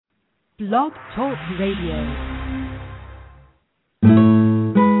Blog Talk Radio.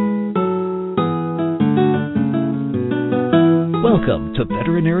 Welcome to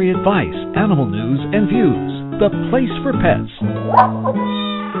Veterinary Advice, Animal News and Views, the place for pets.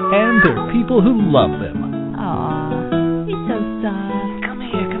 And there are people who love them. Aw, he's so soft. Come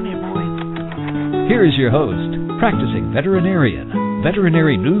here, boy. Here is your host, practicing veterinarian,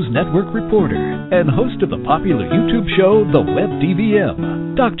 Veterinary News Network reporter, and host of the popular YouTube show, The Web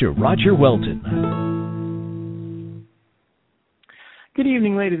DVM, Dr. Roger Welton. Good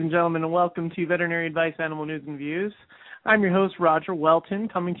evening, ladies and gentlemen, and welcome to Veterinary Advice, Animal News and Views. I'm your host, Roger Welton,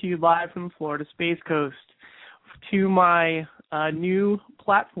 coming to you live from the Florida Space Coast. To my new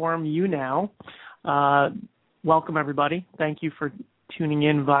platform, YouNow. Welcome, everybody. Thank you for tuning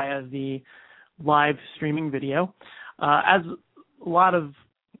in via the live streaming video. As a lot of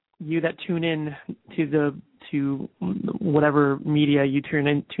you that tune in to whatever media you tune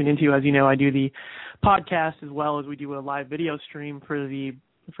into, as you know, I do the podcast as well as we do a live video stream for the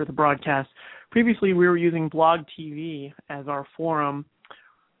broadcast. Previously, we were using Blog TV as our forum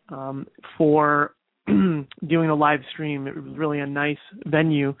for doing a live stream. It was really a nice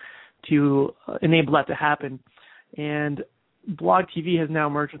venue to enable that to happen. And Blog TV has now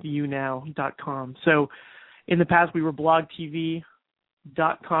merged with YouNow.com. So in the past, we were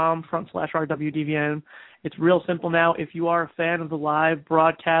blogtv.com/RWDVN. It's real simple now. If you are a fan of the live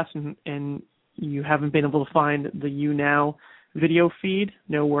broadcast and you haven't been able to find the YouNow video feed,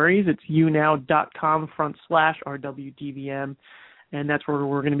 no worries. It's younow.com/RWDVM, and that's where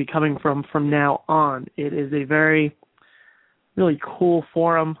we're going to be coming from now on. It is a very, really cool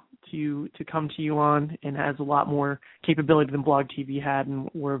forum to come to you on, and has a lot more capability than Blog TV had,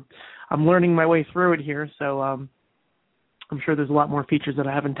 and I'm learning my way through it here, so I'm sure there's a lot more features that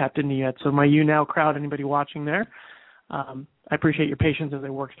I haven't tapped into yet. So my YouNow crowd, anybody watching there, I appreciate your patience as I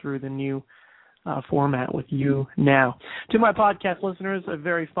work through the new format with YouNow. To my podcast listeners, a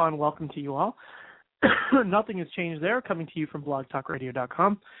very fond welcome to you all. Nothing has changed there, coming to you from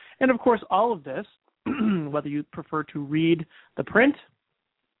blogtalkradio.com. And of course, all of this, whether you prefer to read the print,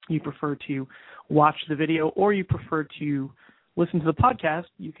 you prefer to watch the video, or you prefer to listen to the podcast,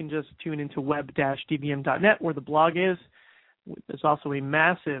 you can just tune into web-dvm.net where the blog is. There's also a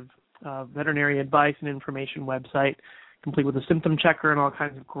massive veterinary advice and information website, complete with a symptom checker and all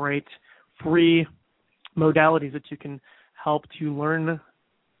kinds of great free modalities that you can help to learn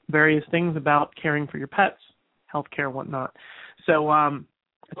various things about caring for your pets, healthcare, whatnot. So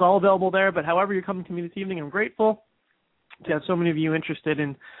it's all available there, but however you're coming to me this evening, I'm grateful to have so many of you interested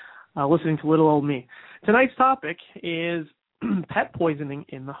in listening to little old me. Tonight's topic is pet poisoning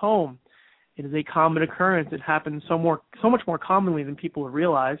in the home. It is a common occurrence. It happens so much more commonly than people would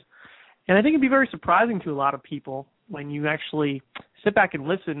realize. And I think it'd be very surprising to a lot of people when you actually sit back and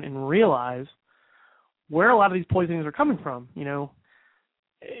listen and realize where a lot of these poisonings are coming from. You know,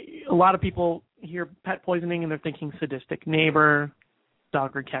 a lot of people hear pet poisoning and they're thinking sadistic neighbor,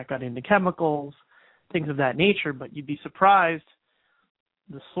 dog or cat got into chemicals, things of that nature, but you'd be surprised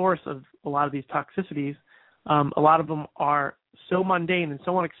the source of a lot of these toxicities. A lot of them are so mundane and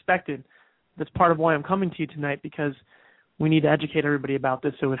so unexpected. That's part of why I'm coming to you tonight, because we need to educate everybody about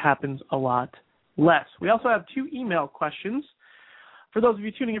this so it happens a lot less. We also have 2 email questions. For those of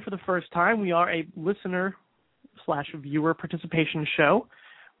you tuning in for the first time, we are a listener/viewer participation show.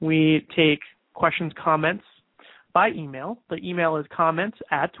 We take questions, comments by email. The email is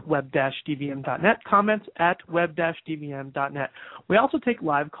comments@web-dvm.net, comments@web-dvm.net. We also take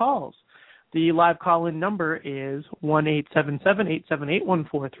live calls. The live call-in number is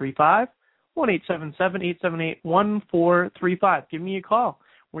 1-877-878-1435, 1-877-878-1435. Give me a call.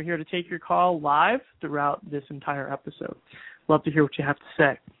 We're here to take your call live throughout this entire episode. Love to hear what you have to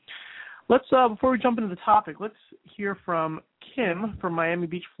say. Let's, before we jump into the topic, let's hear from Kim from Miami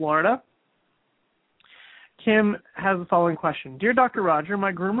Beach, Florida. Kim has the following question. Dear Dr. Roger,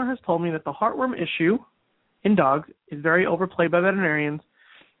 my groomer has told me that the heartworm issue in dogs is very overplayed by veterinarians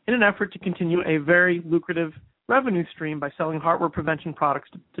in an effort to continue a very lucrative revenue stream by selling heartworm prevention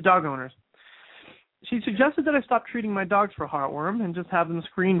products to dog owners. She suggested that I stop treating my dogs for heartworm and just have them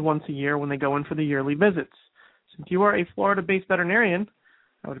screened once a year when they go in for the yearly visits. Since you are a Florida-based veterinarian,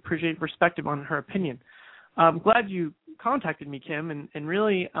 I would appreciate perspective on her opinion. I'm glad you contacted me, Kim, and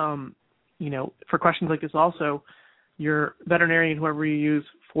really, for questions like this also, your veterinarian, whoever you use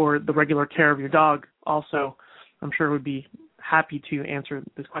for the regular care of your dog, also, I'm sure would be happy to answer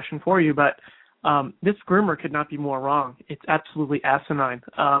this question for you. But this groomer could not be more wrong. It's absolutely asinine.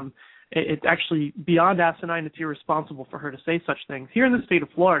 It's actually beyond asinine. It's irresponsible for her to say such things. Here in the state of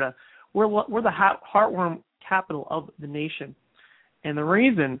Florida, we're the heartworm capital of the nation. And the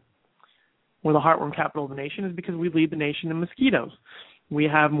reason we're the heartworm capital of the nation is because we lead the nation in mosquitoes. We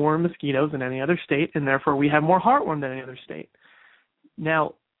have more mosquitoes than any other state, and therefore we have more heartworm than any other state.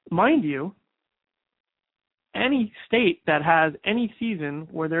 Now, mind you, any state that has any season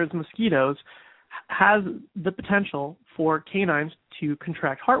where there's mosquitoes has the potential for canines to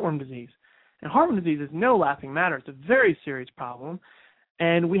contract heartworm disease. And heartworm disease is no laughing matter. It's a very serious problem.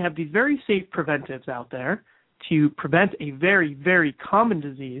 And we have these very safe preventives out there to prevent a very, very common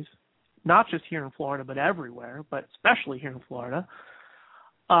disease, not just here in Florida, but everywhere, but especially here in Florida.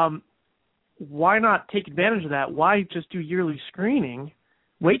 Why not take advantage of that? Why just do yearly screening,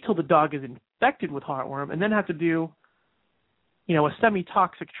 wait till the dog is infected with heartworm, and then have to do, a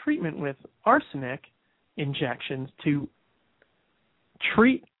semi-toxic treatment with arsenic injections to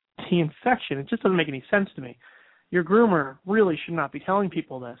treat the infection? It just doesn't make any sense to me. Your groomer really should not be telling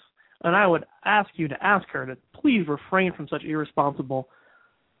people this. And I would ask you to ask her to please refrain from such irresponsible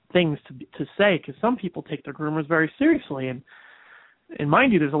things to say, because some people take their groomers very seriously. And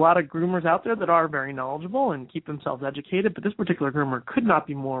mind you, there's a lot of groomers out there that are very knowledgeable and keep themselves educated, but this particular groomer could not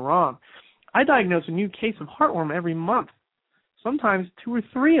be more wrong. I diagnose a new case of heartworm every month, sometimes 2 or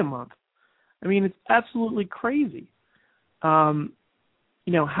 3 a month. I mean, it's absolutely crazy.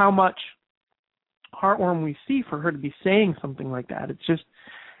 How much heartworm we see for her to be saying something like that. It's just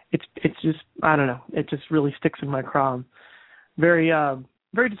I don't know. It just really sticks in my craw. I'm very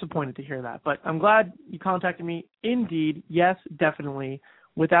disappointed to hear that. But I'm glad you contacted me. Indeed, yes, definitely,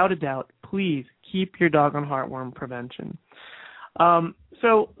 without a doubt. Please keep your dog on heartworm prevention.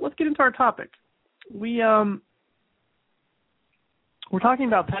 So let's get into our topic. We're talking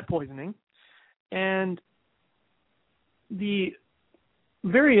about pet poisoning and the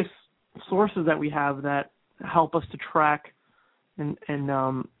various sources that we have that help us to track and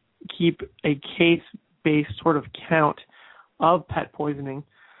keep a case-based sort of count of pet poisoning.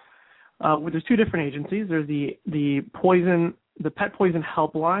 There's 2 different agencies. There's the Pet Poison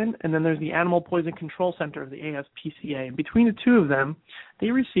Helpline, and then there's the Animal Poison Control Center of the ASPCA. And between the 2 of them,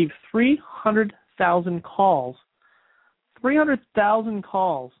 they receive 300,000 calls. 300,000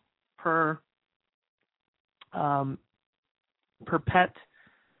 calls per pet,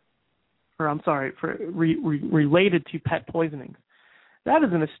 related to pet poisonings. That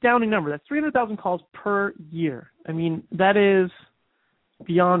is an astounding number. That's 300,000 calls per year. I mean, that is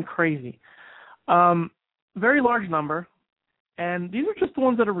beyond crazy. Very large number, and these are just the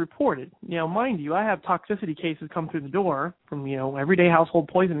ones that are reported. Mind you, I have toxicity cases come through the door from, everyday household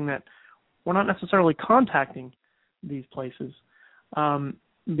poisoning that we're not necessarily contacting these places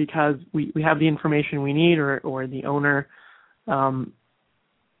because we have the information we need, or the owner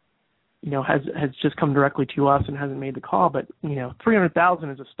has just come directly to us and hasn't made the call. But 300,000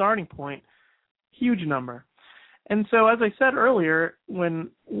 is a starting point, huge number. And so, as I said earlier when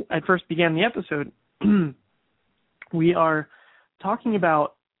I first began the episode, we are talking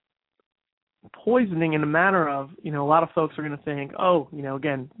about poisoning in a manner of, a lot of folks are going to think,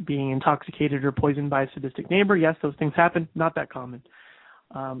 again, being intoxicated or poisoned by a sadistic neighbor. Yes, those things happen. Not that common.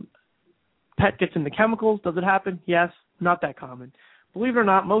 Pet gets into chemicals. Does it happen? Yes, not that common. Believe it or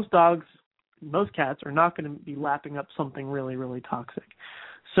not, most dogs, most cats are not going to be lapping up something really, really toxic.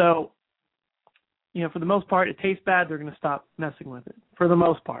 So, for the most part, it tastes bad, they're going to stop messing with it, for the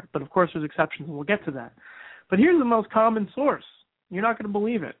most part. But, of course, there's exceptions, and we'll get to that. But here's the most common source. You're not going to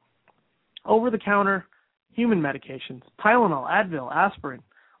believe it. Over-the-counter human medications, Tylenol, Advil, aspirin,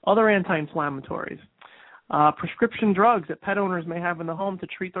 other anti-inflammatories, prescription drugs that pet owners may have in the home to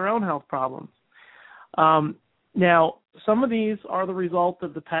treat their own health problems. Now, some of these are the result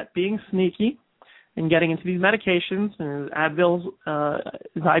of the pet being sneaky and getting into these medications. Advil's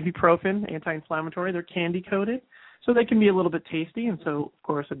is ibuprofen, anti-inflammatory. They're candy-coated, so they can be a little bit tasty, and so, of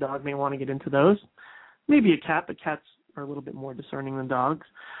course, a dog may want to get into those. Maybe a cat, but cats are a little bit more discerning than dogs.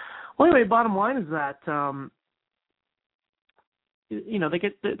 Well, anyway, bottom line is that,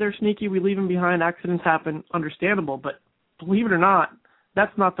 they're sneaky. We leave them behind. Accidents happen, understandable, but believe it or not,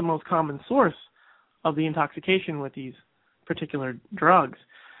 that's not the most common source of the intoxication with these particular drugs.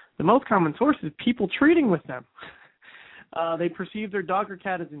 The most common source is people treating with them. They perceive their dog or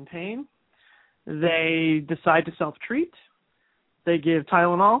cat is in pain. They decide to self-treat. They give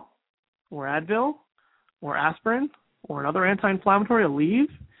Tylenol or Advil or aspirin or another anti-inflammatory, Aleve,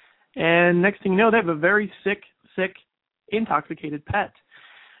 and next thing you know, they have a very sick, intoxicated pet.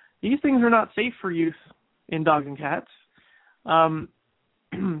 These things are not safe for use in dogs and cats.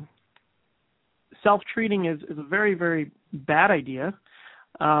 Self-treating is a very, very bad idea,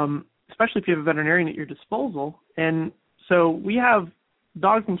 especially if you have a veterinarian at your disposal. And so we have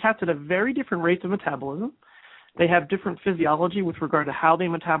dogs and cats that have very different rates of metabolism, They have different physiology with regard to how they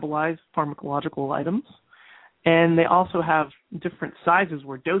metabolize pharmacological items. And they also have different sizes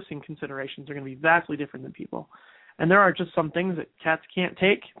where dosing considerations are going to be vastly different than people. And there are just some things that cats can't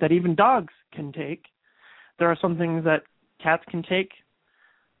take that even dogs can take. There are some things that cats can take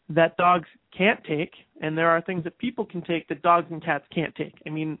that dogs can't take. And there are things that people can take that dogs and cats can't take. I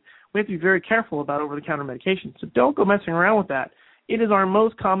mean, we have to be very careful about over-the-counter medication. So don't go messing around with that. It is our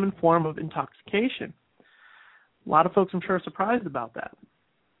most common form of intoxication. A lot of folks, I'm sure, are surprised about that.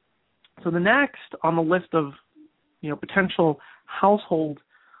 So the next on the list of potential household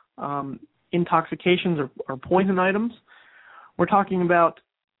intoxications or poison items, we're talking about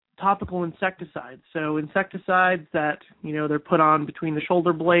topical insecticides. So insecticides that, they're put on between the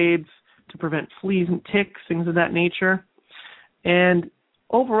shoulder blades to prevent fleas and ticks, things of that nature. And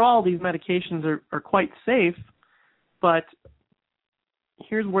overall, these medications are quite safe, but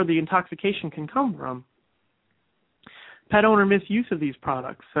here's where the intoxication can come from. Pet owner misuse of these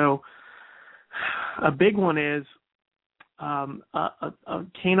products. So a big one is a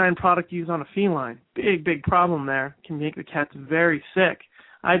canine product used on a feline. Big problem there. Can make the cats very sick.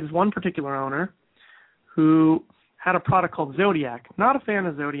 I had this one particular owner who had a product called Zodiac. Not a fan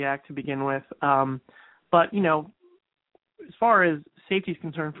of Zodiac to begin with, but, as far as safety is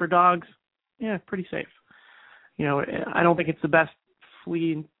concerned for dogs, pretty safe. I don't think it's the best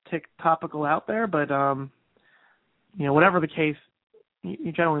flea and tick topical out there, but, whatever the case,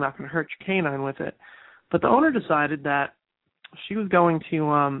 you're generally not going to hurt your canine with it. But the owner decided that she was going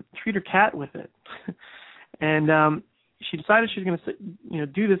to treat her cat with it. And she decided she was going to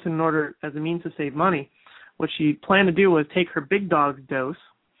do this in order as a means to save money. What she planned to do was take her big dog's dose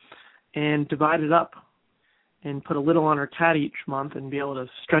and divide it up and put a little on her cat each month and be able to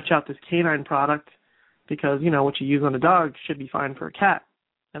stretch out this canine product because, what you use on a dog should be fine for a cat.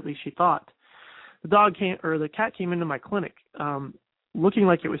 At least she thought. The cat came into my clinic looking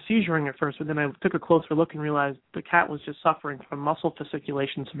like it was seizuring at first, but then I took a closer look and realized the cat was just suffering from muscle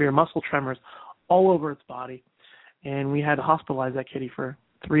fasciculation, severe muscle tremors all over its body. And we had to hospitalize that kitty for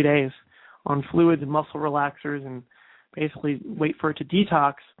 3 days on fluids and muscle relaxers and basically wait for it to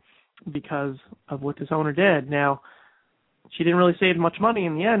detox because of what this owner did. Now, she didn't really save much money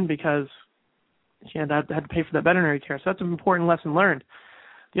in the end because she had to pay for that veterinary care. So that's an important lesson learned.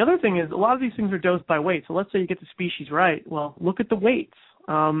 The other thing is a lot of these things are dosed by weight. So let's say you get the species right. Well, look at the weights.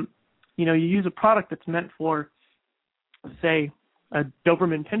 You use a product that's meant for, say, a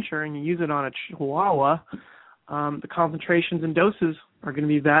Doberman Pinscher and you use it on a Chihuahua, the concentrations and doses are going to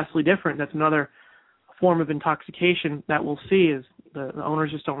be vastly different. That's another form of intoxication that we'll see is the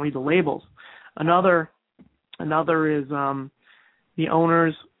owners just don't read the labels. Another is the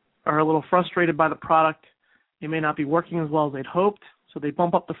owners are a little frustrated by the product. It may not be working as well as they'd hoped, so they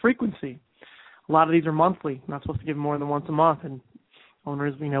bump up the frequency. A lot of these are monthly, not supposed to give more than once a month, and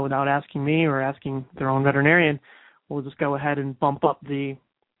owners, without asking me or asking their own veterinarian, will just go ahead and bump up the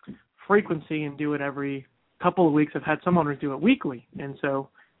frequency and do it every couple of weeks. I've had some owners do it weekly, and so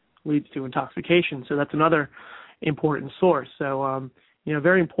leads to intoxication. So that's another important source. So,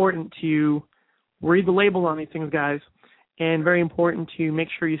 very important to read the label on these things, guys, and very important to make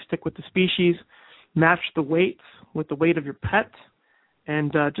sure you stick with the species, match the weights with the weight of your pet,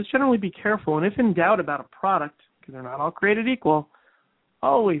 and just generally be careful. And if in doubt about a product, because they're not all created equal,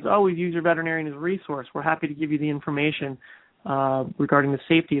 always use your veterinarian as a resource. We're happy to give you the information regarding the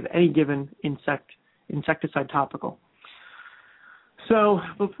safety of any given insecticide topical. So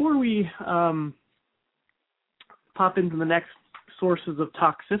before we pop into the next sources of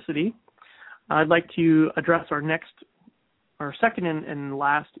toxicity, I'd like to address our second and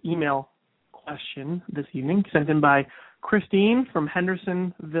last email question this evening, sent in by Christine from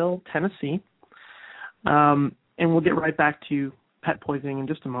Hendersonville, Tennessee. And we'll get right back to pet poisoning in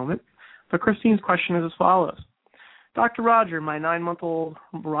just a moment. But Christine's question is as follows. Dr. Roger, my 9-month-old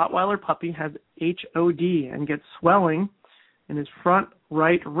Rottweiler puppy has HOD and gets swelling in his front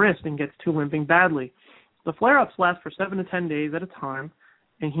right wrist and gets to limping badly. The flare-ups last for 7 to 10 days at a time,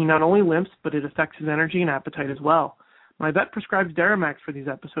 and he not only limps, but it affects his energy and appetite as well. My vet prescribes Deramax for these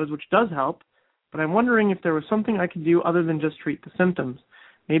episodes, which does help, but I'm wondering if there was something I could do other than just treat the symptoms.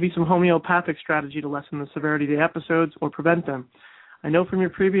 Maybe some homeopathic strategy to lessen the severity of the episodes or prevent them. I know from your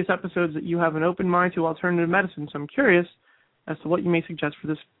previous episodes that you have an open mind to alternative medicine, so I'm curious as to what you may suggest for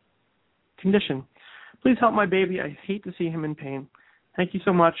this condition. Please help my baby. I hate to see him in pain. Thank you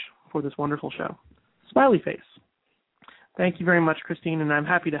so much for this wonderful show. Smiley face. Thank you very much, Christine, and I'm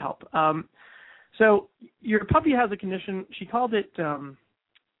happy to help. So your puppy has a condition. She called it HOD,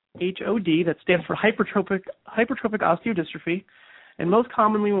 that stands for hypertrophic osteodystrophy, And most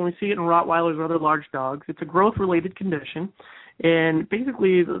commonly when we see it in Rottweilers or other large dogs, it's a growth-related condition. And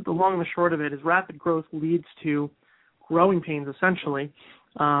basically, the long and the short of it is rapid growth leads to growing pains, essentially.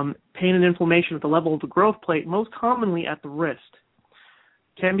 Pain and inflammation at the level of the growth plate, most commonly at the wrist.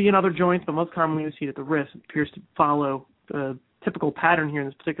 Can be in other joints, but most commonly we see it at the wrist. It appears to follow the typical pattern here in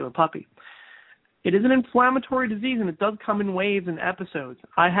this particular puppy. It is an inflammatory disease, and it does come in waves and episodes.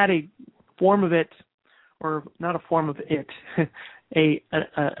 I had a form of it, or not a form of it,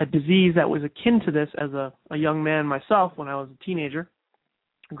 a disease that was akin to this as a young man myself when I was a teenager.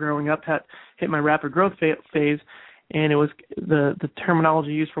 Growing up, hit my rapid growth phase, and it was the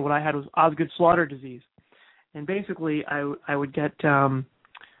terminology used for what I had was Osgood-Slaughter disease. And basically, I would get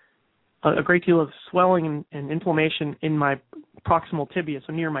a great deal of swelling and inflammation in my proximal tibia,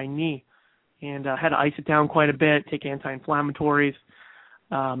 so near my knee, and had to ice it down quite a bit, take anti-inflammatories,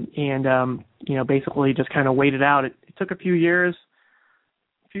 and basically just kind of wait it out. It took a few years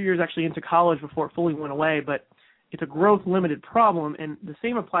actually into college before it fully went away, but it's a growth-limited problem, and the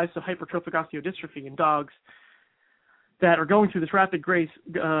same applies to hypertrophic osteodystrophy in dogs that are going through this rapid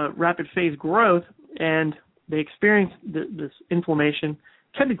phase growth, and they experience this inflammation.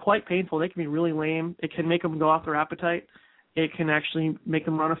 It can be quite painful. They can be really lame. It can make them go off their appetite. It can actually make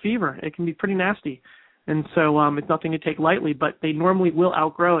them run a fever. It can be pretty nasty. And so it's nothing to take lightly, but they normally will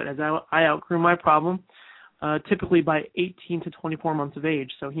outgrow it, as I outgrew my problem, typically by 18 to 24 months of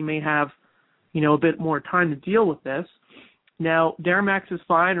age. So he may have, a bit more time to deal with this. Now, Deramax is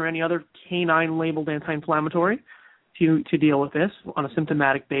fine, or any other canine-labeled anti-inflammatory to deal with this on a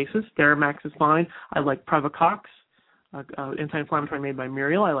symptomatic basis. Deramax is fine. I like Previcox, anti-inflammatory made by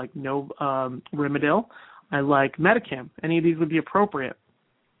Muriel. I like Rimadyl. I like Metacam. Any of these would be appropriate.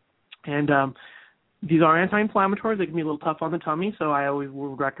 And these are anti-inflammatories. They can be a little tough on the tummy, so I always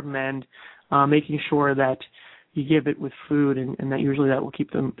would recommend making sure that you give it with food, and that usually that will keep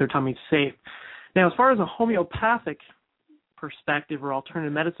their tummies safe. Now, as far as a homeopathic perspective or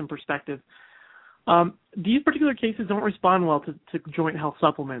alternative medicine perspective, these particular cases don't respond well to joint health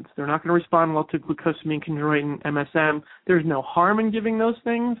supplements. They're not going to respond well to glucosamine, chondroitin, MSM. There's no harm in giving those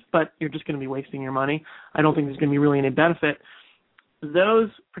things, but you're just going to be wasting your money. I don't think there's going to be really any benefit. Those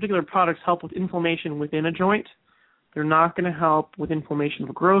particular products help with inflammation within a joint. They're not going to help with inflammation of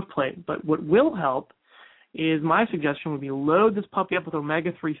a growth plate. But what will help is, my suggestion would be, load this puppy up with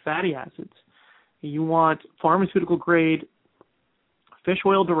omega-3 fatty acids. You want pharmaceutical-grade, fish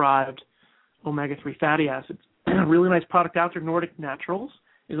oil-derived omega-3 fatty acids. A really nice product out there, Nordic Naturals,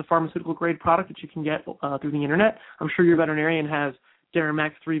 is a pharmaceutical-grade product that you can get through the Internet. I'm sure your veterinarian has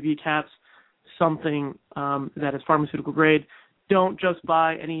Deramax 3V caps, something that is pharmaceutical-grade. Don't just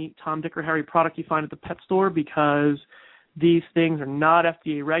buy any Tom, Dick, or Harry product you find at the pet store, because these things are not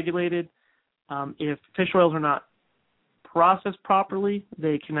FDA regulated. If fish oils are not processed properly,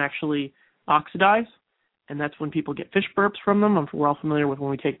 they can actually oxidize, and that's when people get fish burps from them. We're all familiar with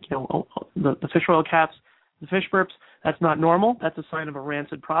when we take the fish oil caps, the fish burps. That's not normal. That's a sign of a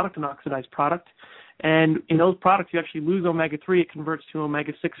rancid product, an oxidized product. And in those products, you actually lose omega-3. It converts to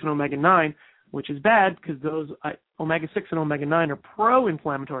omega-6 and omega-9, which is bad, because those omega-6 and omega-9 are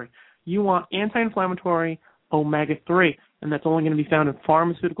pro-inflammatory. You want anti-inflammatory omega-3, and that's only going to be found in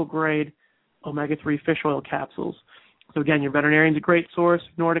pharmaceutical-grade omega-3 fish oil capsules. So again, your veterinarian's a great source.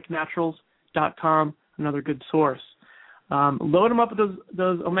 NordicNaturals.com, another good source. Load them up with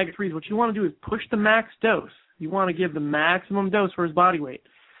those omega-3s. What you want to do is push the max dose. You want to give the maximum dose for his body weight.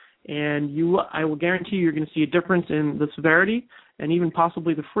 And I will guarantee you're going to see a difference in the severity and even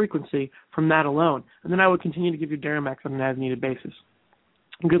possibly the frequency from that alone. And then I would continue to give you Deramax on an as-needed basis.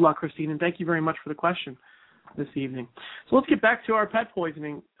 Good luck, Christine, and thank you very much for the question this evening. So let's get back to our pet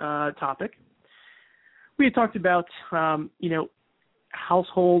poisoning topic. We had talked about,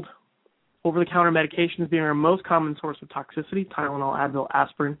 household over-the-counter medications being our most common source of toxicity: Tylenol, Advil,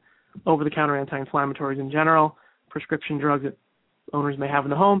 aspirin, over-the-counter anti-inflammatories in general, prescription drugs that owners may have in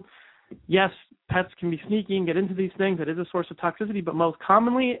the home. Yes, pets can be sneaky and get into these things. That is a source of toxicity, but most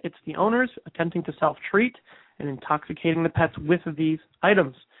commonly it's the owners attempting to self-treat and intoxicating the pets with these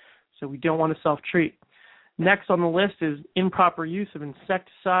items. So we don't want to self-treat. Next on the list is improper use of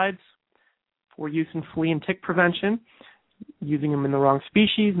insecticides for use in flea and tick prevention, using them in the wrong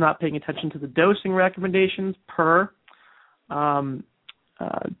species, not paying attention to the dosing recommendations per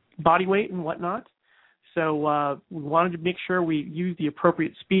body weight and whatnot. So we wanted to make sure we use the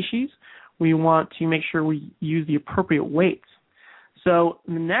appropriate species. We want to make sure we use the appropriate weights. So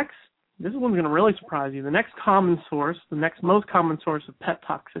this one's going to really surprise you. The next most common source of pet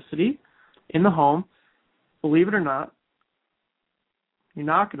toxicity in the home, believe it or not, you're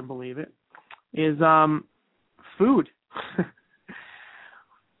not going to believe it, is food.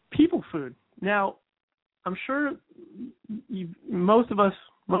 People food. Now, I'm sure most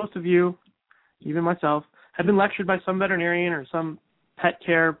of you, even myself, have been lectured by some veterinarian or some pet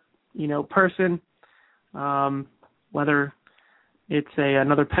care, person, whether it's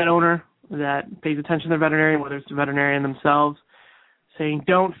another pet owner that pays attention to their veterinarian, whether it's the veterinarian themselves, saying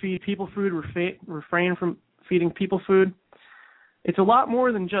don't feed people food, refrain from feeding people food. It's a lot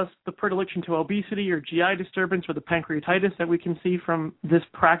more than just the predilection to obesity or GI disturbance or the pancreatitis that we can see from this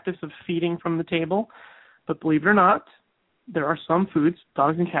practice of feeding from the table. But believe it or not, there are some foods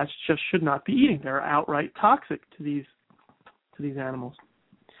dogs and cats just should not be eating. They're outright toxic to these animals.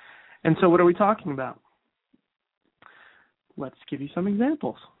 And so what are we talking about? Let's give you some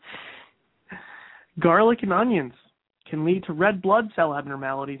examples. Garlic and onions can lead to red blood cell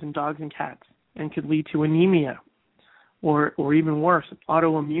abnormalities in dogs and cats and could lead to anemia or even worse,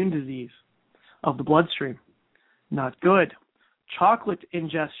 autoimmune disease of the bloodstream. Not good. Chocolate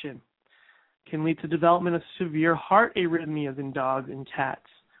ingestion can lead to development of severe heart arrhythmias in dogs and cats.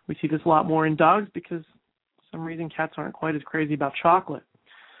 We see this a lot more in dogs because for some reason cats aren't quite as crazy about chocolate.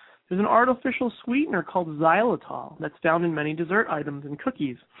 There's an artificial sweetener called xylitol that's found in many dessert items and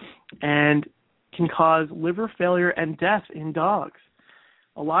cookies and can cause liver failure and death in dogs.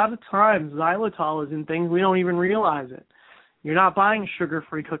 A lot of times xylitol is in things we don't even realize it. You're not buying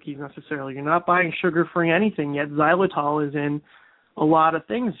sugar-free cookies necessarily. You're not buying sugar-free anything, yet xylitol is in a lot of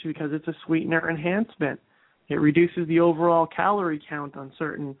things because it's a sweetener enhancement. It reduces the overall calorie count on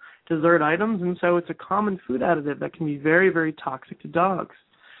certain dessert items, and so it's a common food additive that can be very, very toxic to dogs.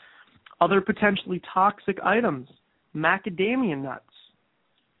 Other potentially toxic items, macadamia nuts,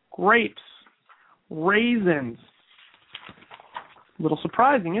 grapes, raisins. A little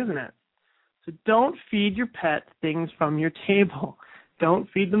surprising, isn't it? So don't feed your pet things from your table. Don't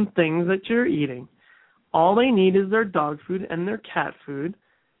feed them things that you're eating. All they need is their dog food and their cat food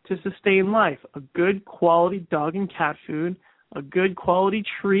to sustain life. A good quality dog and cat food, a good quality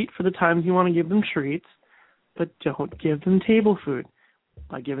treat for the times you want to give them treats, but don't give them table food.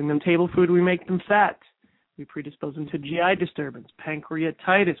 By giving them table food, we make them fat. We predispose them to GI disturbance,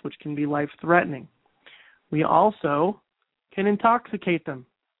 pancreatitis, which can be life-threatening. We also can intoxicate them,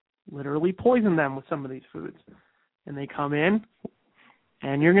 literally poison them with some of these foods. And they come in,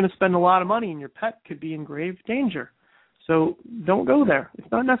 and you're going to spend a lot of money, and your pet could be in grave danger. So don't go there.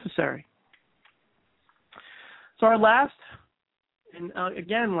 It's not necessary. So our last, and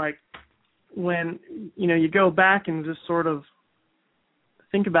again, like when, you go back and just sort of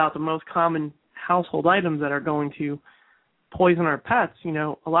think about the most common household items that are going to poison our pets,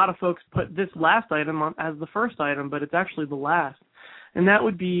 a lot of folks put this last item on as the first item, but it's actually the last. And that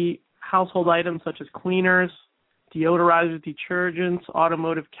would be household items such as cleaners, deodorizers, detergents,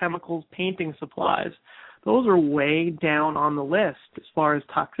 automotive chemicals, painting supplies. Those are way down on the list as far as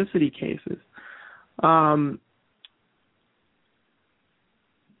toxicity cases.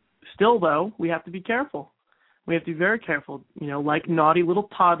 Still, though, we have to be careful. We have to be very careful. Like naughty little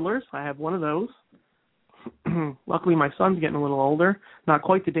toddlers. I have one of those. Luckily, my son's getting a little older. Not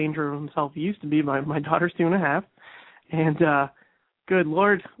quite the danger of himself he used to be. My daughter's 2.5. And good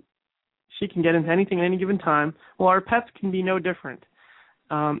Lord, she can get into anything at any given time. Well, our pets can be no different,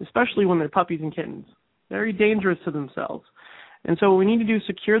 especially when they're puppies and kittens. Very dangerous to themselves. And so what we need to do is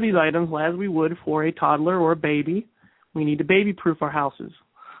secure these items as we would for a toddler or a baby. We need to baby-proof our houses.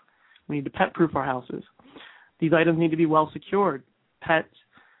 We need to pet-proof our houses. These items need to be well secured. Pets,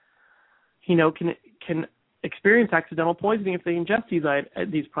 can experience accidental poisoning if they ingest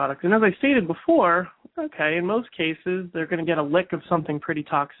these products. And as I stated before, okay, in most cases, they're going to get a lick of something pretty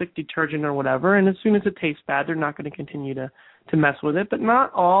toxic, detergent or whatever, and as soon as it tastes bad, they're not going to continue to mess with it. But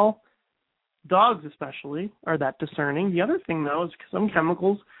not all dogs especially are that discerning. The other thing, though, is some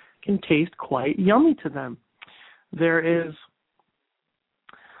chemicals can taste quite yummy to them. There is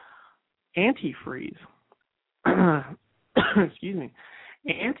antifreeze. Excuse me.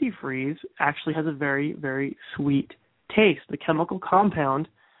 Antifreeze actually has a very, very sweet taste. The chemical compound,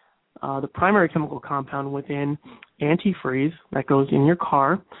 the primary chemical compound within antifreeze that goes in your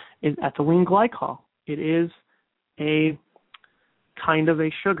car is ethylene glycol. It is a kind of a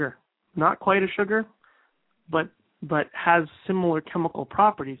sugar. Not quite a sugar, but has similar chemical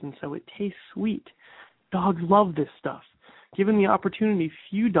properties, and so it tastes sweet. Dogs love this stuff. Given the opportunity,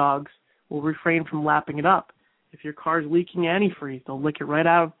 few dogs will refrain from lapping it up. If your car's leaking antifreeze, they'll lick it right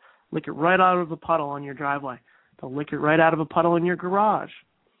out of a puddle on your driveway. They'll lick it right out of a puddle in your garage.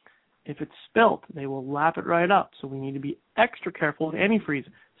 If it's spilt, they will lap it right up. So we need to be extra careful with antifreeze.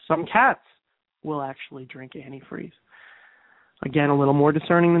 Some cats will actually drink antifreeze. Again, a little more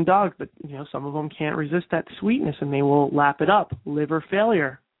discerning than dogs, but some of them can't resist that sweetness and they will lap it up. Liver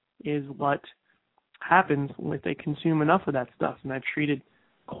failure is what happens if they consume enough of that stuff. And I've treated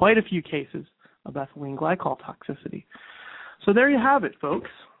quite a few cases of ethylene glycol toxicity. So there you have it, folks.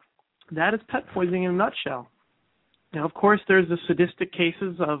 That is pet poisoning in a nutshell. Now, of course, there's the sadistic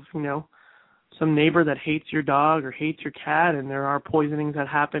cases of, some neighbor that hates your dog or hates your cat, and there are poisonings that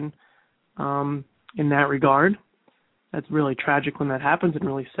happen in that regard. That's really tragic when that happens and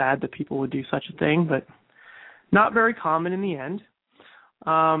really sad that people would do such a thing, but not very common in the end.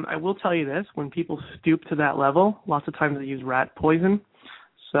 I will tell you this, when people stoop to that level, lots of times they use rat poison.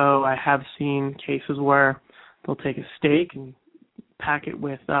 So I have seen cases where they'll take a steak and pack it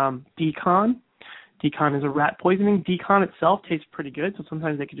with decon. Decon is a rat poisoning. Decon itself tastes pretty good, so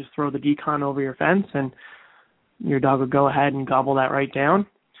sometimes they could just throw the decon over your fence and your dog would go ahead and gobble that right down.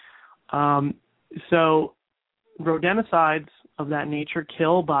 So rodenticides of that nature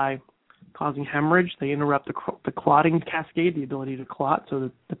kill by causing hemorrhage. They interrupt the clotting cascade, the ability to clot, so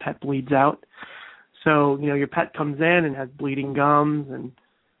that the pet bleeds out. So, your pet comes in and has bleeding gums and,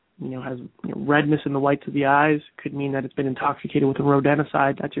 has redness in the whites of the eyes. Could mean that it's been intoxicated with a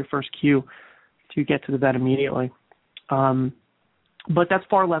rodenticide. That's your first cue to get to the vet immediately. But that's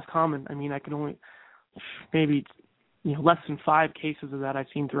far less common. I can only, maybe, less than 5 cases of that I've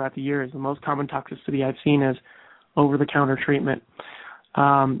seen throughout the years. The most common toxicity I've seen is over-the-counter treatment.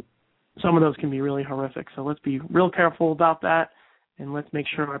 Some of those can be really horrific, so let's be real careful about that, and let's make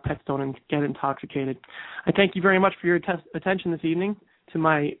sure our pets don't get intoxicated. I thank you very much for your attention this evening. To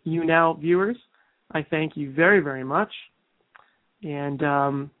my YouNow viewers, I thank you very, very much, and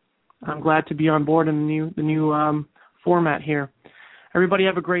I'm glad to be on board in the new format here. Everybody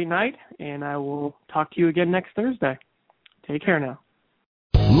have a great night, and I will talk to you again next Thursday. Take care now.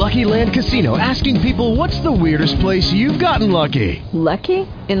 Lucky Land Casino, asking people, what's the weirdest place you've gotten lucky? Lucky?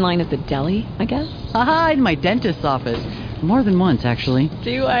 In line at the deli, I guess? Aha, in my dentist's office. More than once, actually.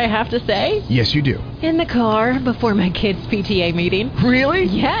 Do I have to say? Yes, you do. In the car before my kids' PTA meeting. Really?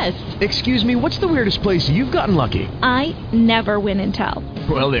 Yes. Excuse me, what's the weirdest place you've gotten lucky? I never win and tell.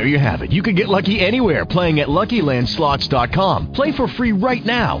 Well, there you have it. You can get lucky anywhere, playing at LuckyLandSlots.com. Play for free right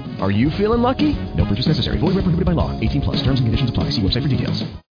now. Are you feeling lucky? No purchase necessary. Void where prohibited by law. 18+. Terms and conditions apply. See website for details.